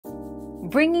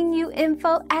bringing you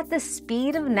info at the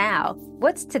speed of now.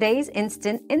 What's today's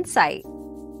instant insight?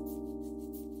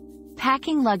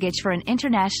 Packing luggage for an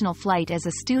international flight as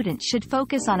a student should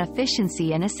focus on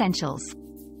efficiency and essentials.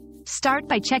 Start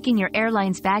by checking your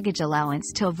airline's baggage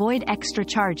allowance to avoid extra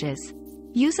charges.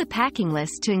 Use a packing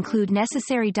list to include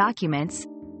necessary documents,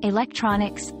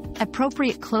 electronics,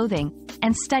 appropriate clothing,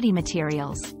 and study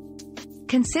materials.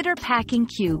 Consider packing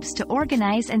cubes to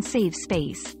organize and save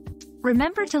space.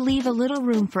 Remember to leave a little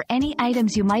room for any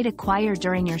items you might acquire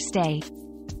during your stay.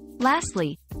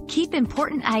 Lastly, keep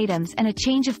important items and a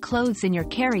change of clothes in your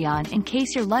carry-on in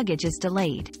case your luggage is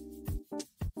delayed.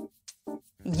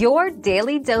 Your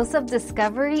daily dose of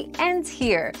discovery ends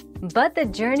here, but the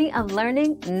journey of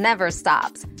learning never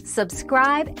stops.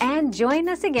 Subscribe and join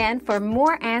us again for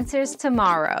more answers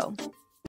tomorrow.